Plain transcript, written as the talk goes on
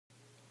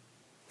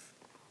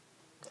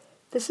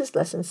This is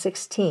lesson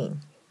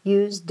 16.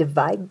 Use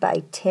divide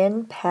by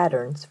 10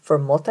 patterns for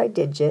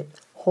multi-digit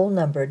whole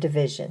number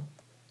division.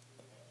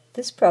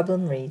 This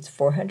problem reads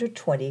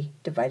 420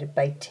 divided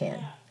by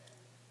 10.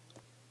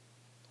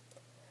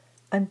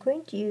 I'm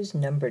going to use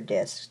number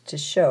discs to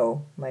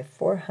show my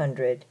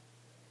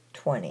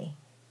 420.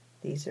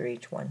 These are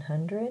each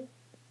 100.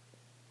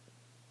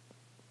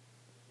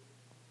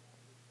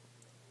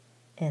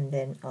 And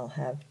then I'll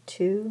have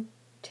two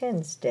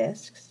tens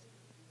discs.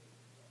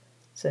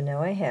 So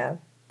now I have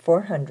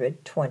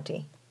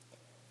 420.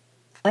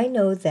 I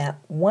know that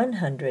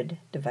 100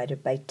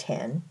 divided by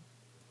 10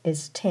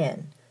 is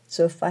 10.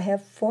 So if I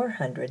have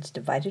 400s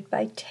divided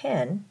by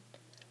 10,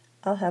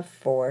 I'll have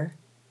 4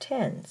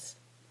 tens.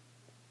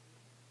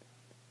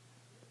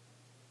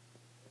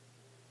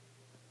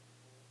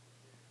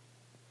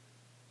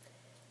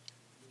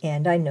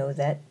 And I know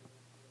that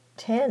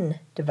 10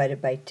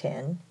 divided by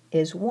 10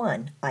 is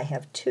 1. I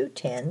have 2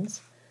 tens,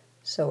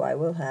 so I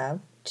will have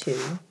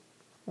 2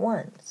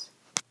 ones.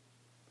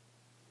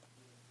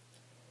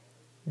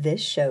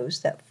 This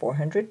shows that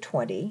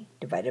 420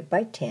 divided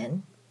by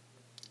 10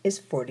 is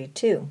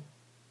 42.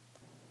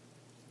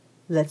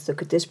 Let's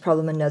look at this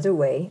problem another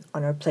way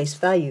on our place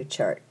value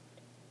chart.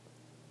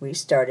 We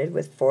started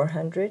with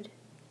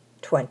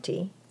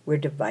 420. We're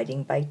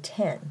dividing by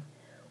 10.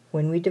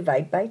 When we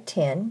divide by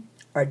 10,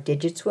 our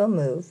digits will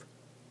move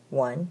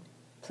 1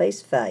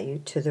 place value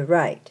to the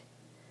right.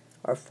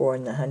 Our 4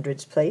 in the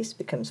hundreds place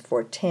becomes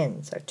 4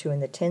 tens. Our 2 in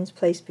the tens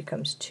place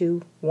becomes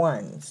 2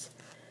 ones.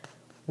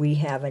 We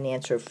have an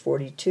answer of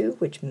 42,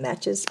 which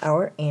matches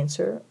our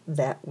answer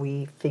that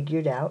we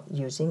figured out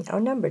using our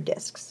number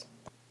discs.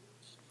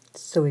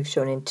 So we've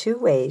shown in two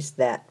ways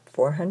that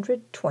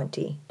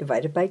 420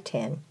 divided by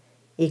 10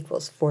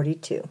 equals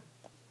 42.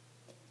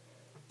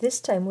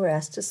 This time we're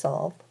asked to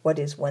solve what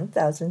is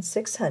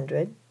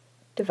 1,600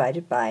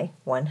 divided by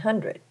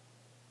 100.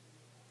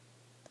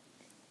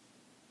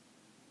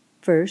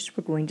 First,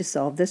 we're going to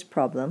solve this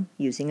problem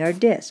using our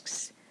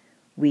discs.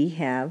 We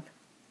have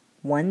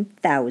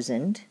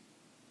 1,000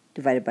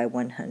 divided by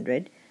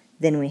 100.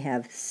 Then we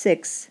have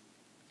 6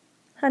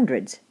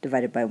 hundreds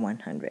divided by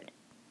 100.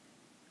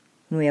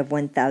 When we have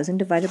 1,000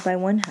 divided by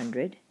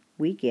 100,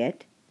 we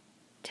get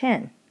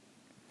 10.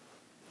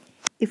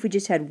 If we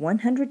just had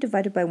 100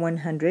 divided by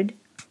 100,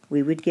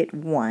 we would get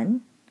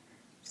 1.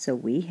 So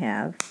we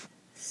have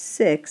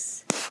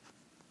 6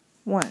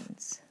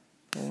 ones.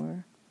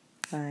 4,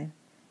 5,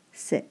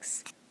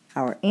 6.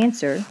 Our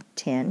answer,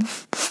 10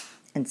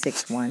 and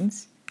 6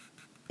 ones,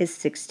 is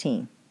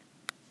 16.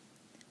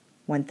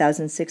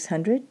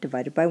 1,600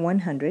 divided by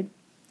 100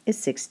 is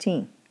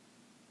 16.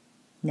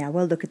 Now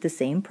we'll look at the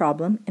same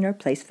problem in our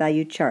place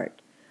value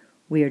chart.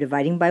 We are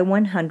dividing by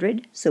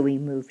 100, so we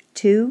move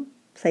 2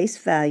 place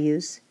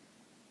values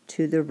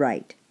to the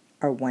right.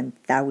 Our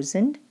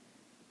 1,000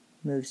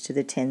 moves to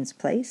the tens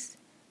place.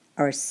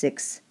 Our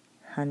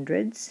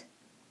 600s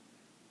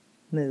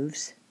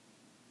moves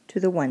to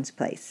the ones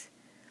place.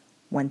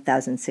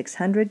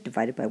 1,600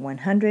 divided by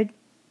 100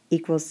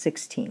 equals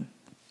 16.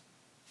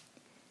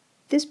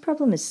 This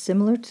problem is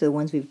similar to the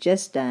ones we've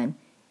just done,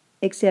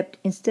 except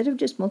instead of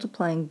just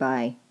multiplying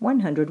by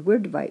 100,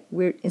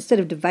 instead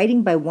of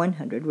dividing by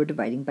 100, we're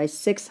dividing by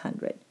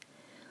 600.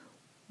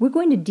 We're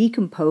going to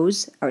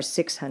decompose our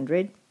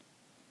 600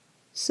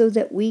 so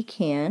that we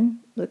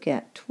can look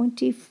at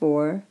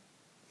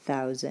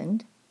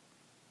 24,000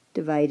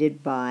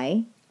 divided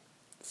by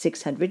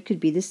 600 could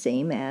be the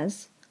same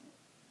as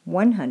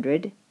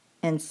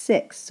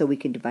 106. So we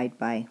can divide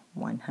by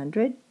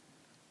 100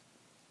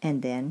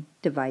 and then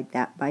divide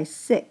that by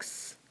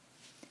 6.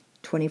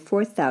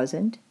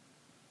 24,000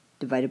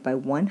 divided by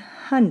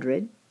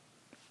 100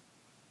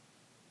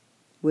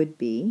 would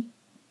be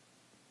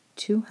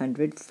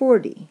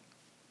 240.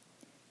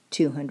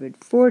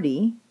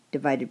 240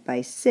 divided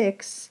by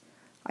 6,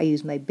 I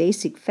use my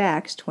basic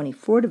facts,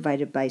 24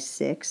 divided by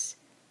 6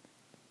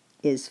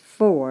 is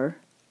 4,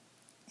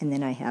 and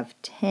then I have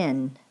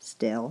 10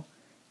 still.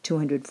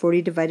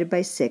 240 divided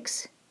by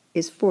 6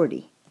 is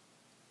 40.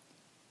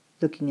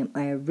 Looking at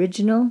my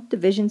original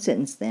division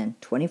sentence then,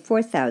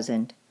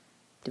 24,000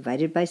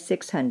 divided by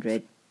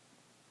 600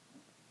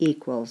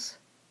 equals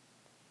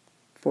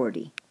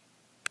 40.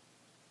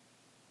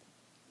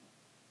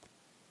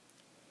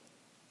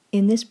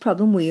 In this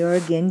problem, we are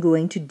again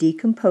going to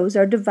decompose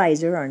our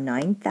divisor, our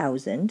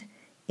 9,000,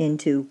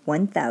 into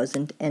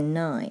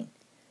 1,009.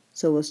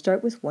 So we'll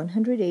start with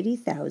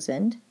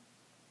 180,000,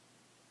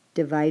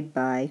 divide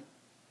by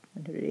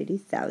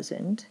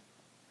 180,000,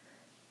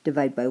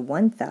 divide by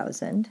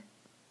 1,000,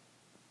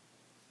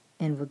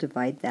 and we'll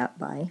divide that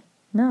by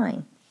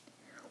 9.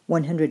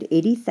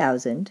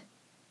 180,000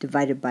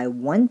 divided by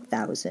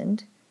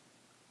 1,000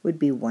 would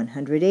be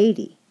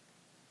 180.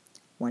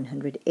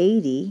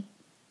 180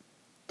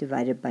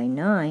 divided by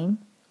 9,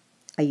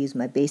 I use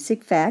my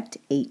basic fact,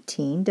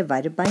 18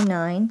 divided by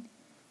 9,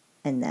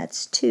 and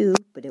that's 2,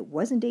 but it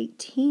wasn't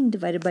 18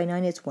 divided by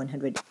 9, it's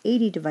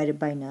 180 divided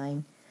by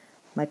 9.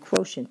 My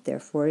quotient,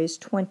 therefore, is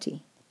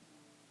 20.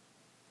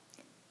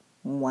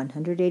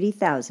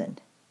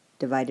 180,000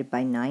 divided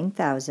by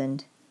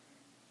 9,000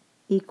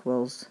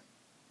 equals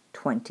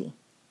 20.